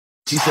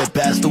She said,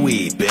 pass the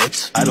weed,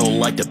 bitch. I don't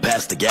like to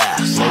pass the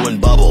gas. Blowing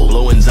bubble,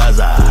 blowing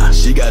Zaza.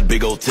 She got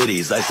big old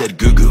titties. I said,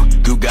 goo goo,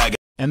 goo gaga.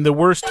 And the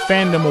worst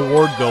fandom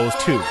award goes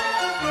to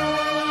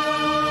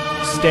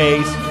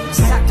Stays.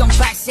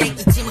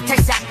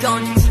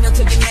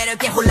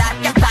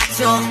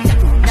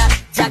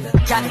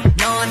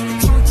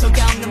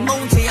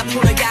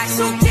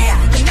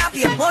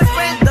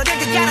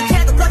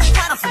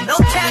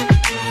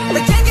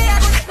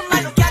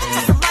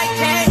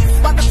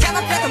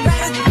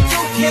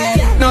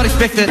 Not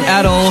expected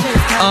at all.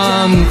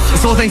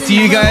 It's all thanks to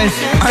you guys.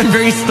 I'm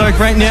very stoked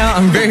right now.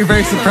 I'm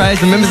very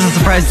surprised. The members are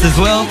surprised as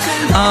well.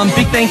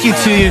 Big thank you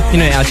to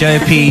our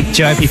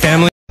JYP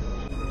family.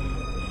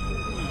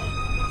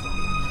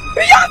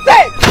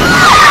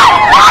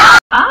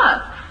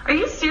 Are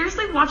you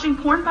seriously watching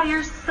porn by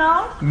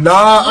yourself?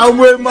 Nah, I'm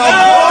with my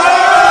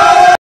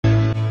boy.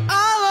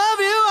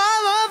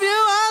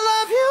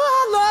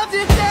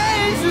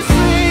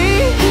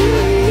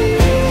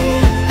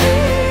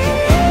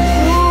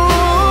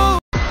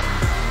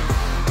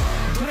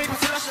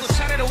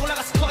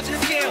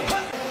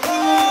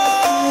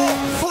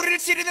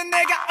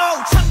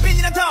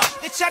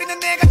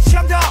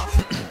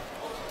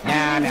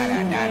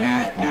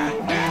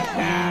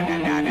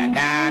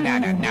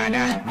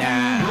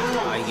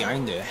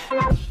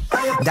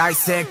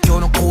 날색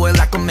껴놓고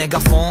like a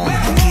megaphone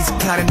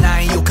기습하는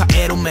나의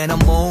욕하애로 man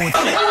I'm on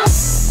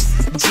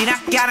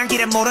지나가는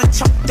길에 모른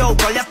척도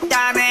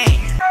걸렸다네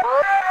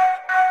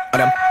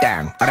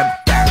어렵당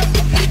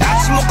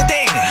아침 먹고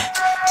땡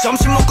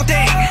점심 먹고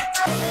땡내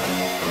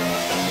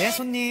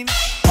손님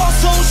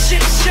어서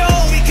오십시오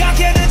이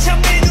가게는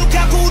참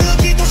메뉴가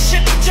고르기도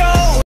쉽죠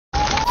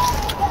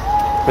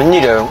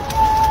웬일이야 형?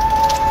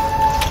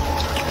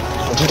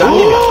 진짜 한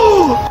입이야.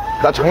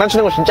 나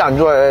장난치는 거 진짜 안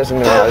좋아해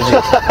승민아 알지?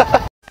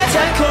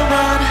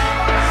 달콤한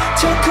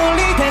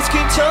초콜릿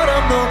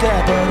아이스크림처럼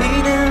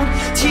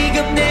녹아버리는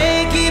지금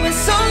내 기분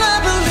so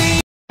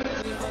lovely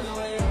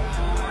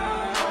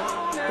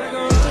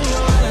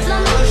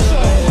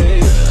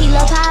He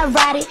love how I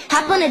ride it.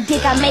 Hop on a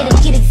dick, I made him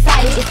get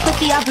excited. It's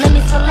pussy off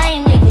limits for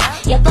lame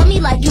niggas. You fuck me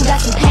like you got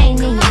some pain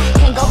in you.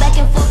 Can't go back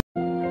and forth.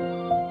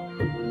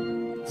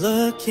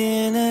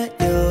 Looking at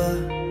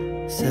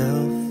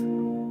yourself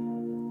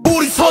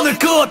우리 손을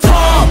끄어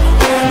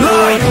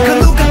like 그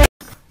누가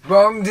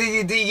Bum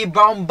diggy diggy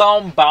bum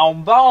bum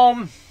bum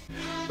bum.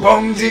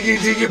 Bum diggy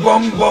diggy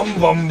bum bum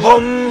bum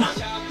bum.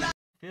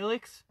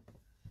 Felix?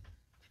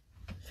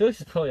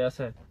 Felix is probably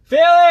outside.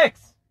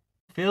 Felix!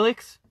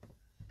 Felix?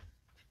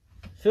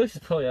 Felix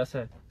is probably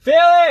outside.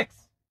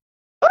 Felix!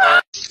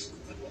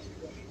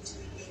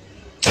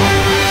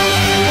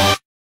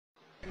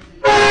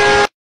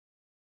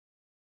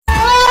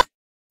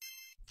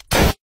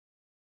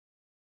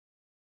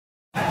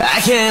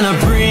 I cannot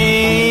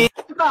breathe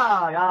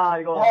야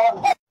이거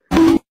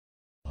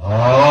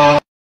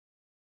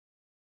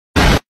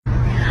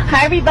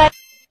Hi everybody.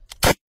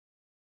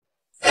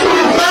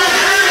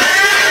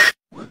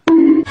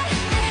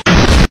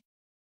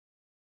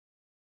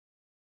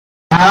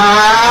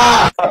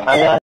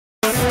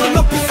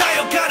 높이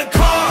쌓여가는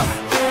car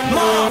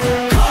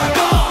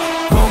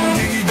Bum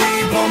diggy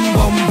diggy bum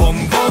bum bum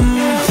bum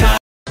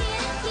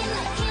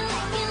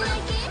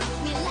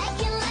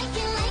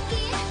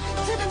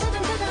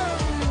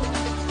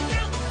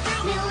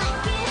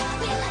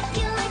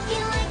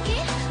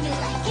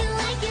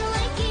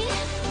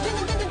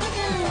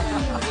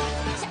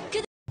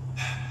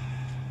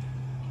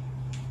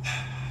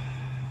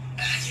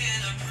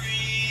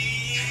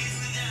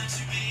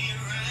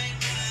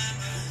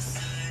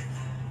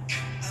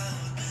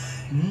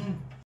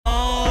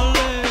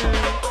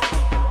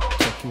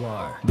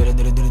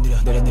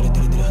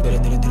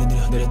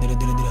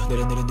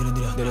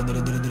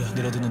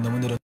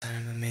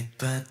삶은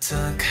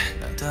밑바닥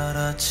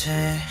떨어지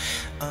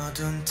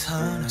어두운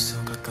터널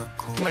속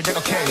가깝고 정말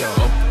자각해요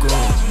없고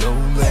no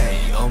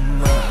way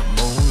엄마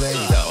몰래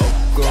다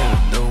없고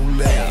no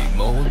way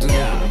모두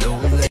no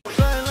way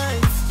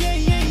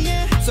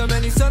so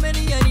many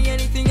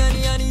anything yeah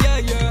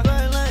yeah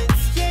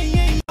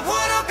I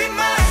wanna be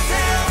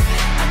myself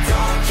I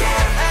don't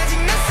care 아직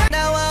나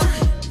나와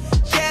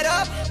get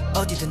up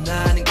어디든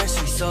나는 갈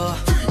수 있어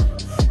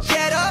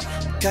get up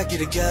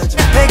가기를 가져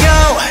Hey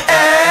go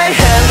hey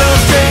hello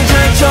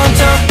stranger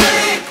점점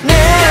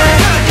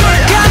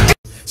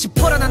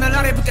시퍼런 하늘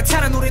아래 불가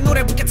타는 우리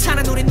노래 불가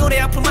타는 우리 노래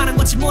앞으로 많은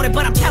멋진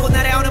모래바람 타고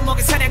날아오는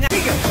먹이 사냥한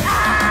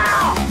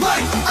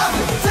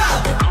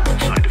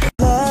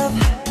Love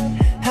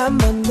한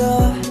번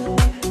더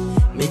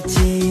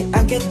믿지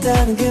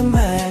않겠다는 그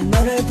말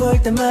너를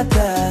볼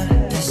때마다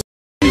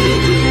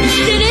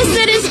Did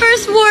said his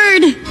first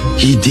word.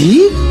 He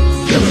did?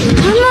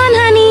 Come on,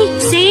 honey.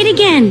 Say it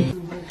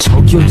again.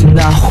 저기요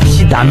누나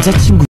혹시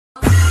남자친구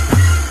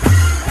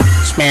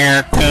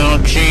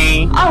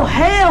Oh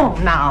hell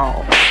no.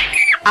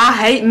 I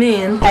hate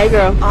men. Hey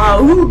girl.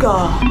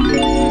 Ooga.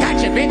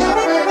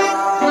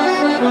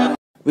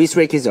 We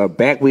Stray Kids are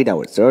back with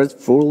our third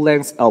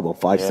full-length album,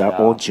 5 Star,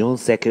 on June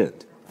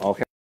 2nd.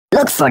 Okay.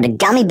 Look for the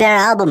Gummy Bear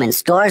album in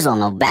stores on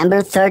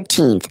November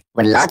 13th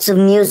with lots of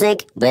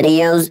music,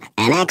 videos,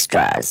 and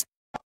extras.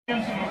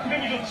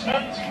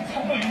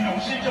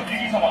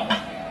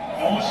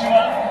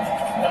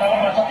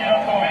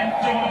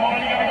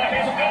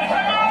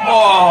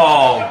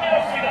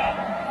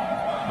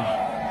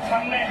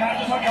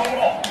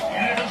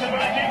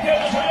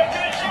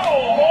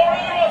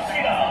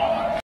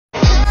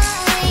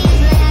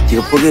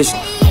 네가 포기해줘.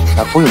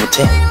 나 포기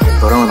못해.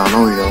 너랑은 안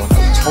어울려.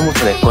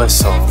 처음부터 내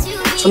거였어.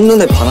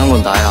 첫눈에 반한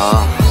건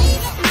나야.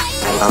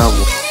 나라고.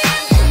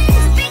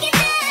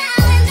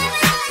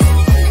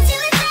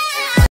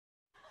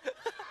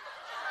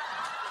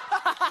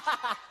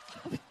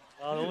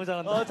 아 너무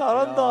잘한다. 아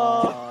잘한다.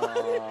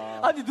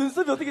 아니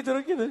눈썹이 어떻게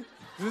저렇게 돼?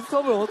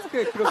 눈썹을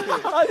어떻게 그렇게?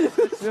 아니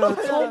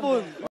눈썹 처음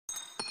본.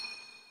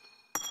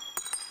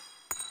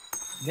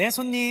 네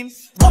손님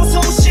어서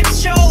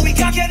오십시오. 이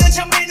가게는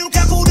참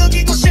메뉴가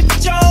고르기도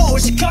쉽죠.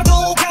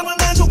 시켜도 감을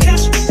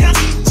만족하시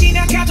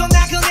지나가던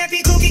나그네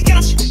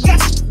비둘기까지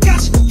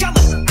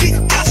까만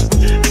빛까지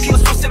피어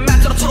소스에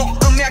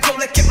만들어도록 음미하고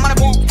내게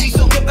말해보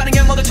뒤속에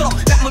반응에 모두처럼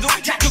난 모두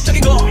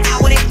자극적인 거 I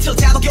want it till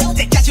다음 올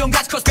때까지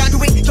온갖 cross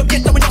graduate 좀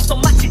깼다면 없어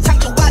마치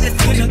창조하는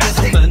스크린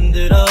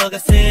만들어가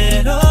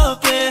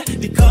새롭게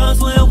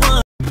because we're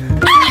one.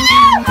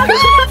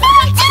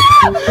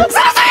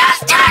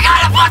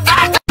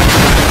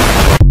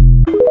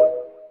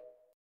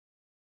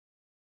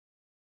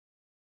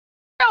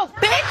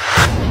 Bitch!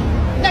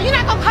 No, you're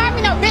not gonna call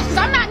me no bitch, cause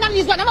I'm not none of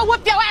these girls. I'm gonna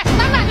whip your ass.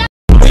 I'm not none.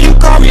 When you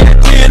call me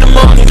at 3 in the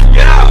morning,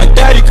 yeah, like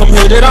daddy, come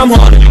here that I'm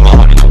on it.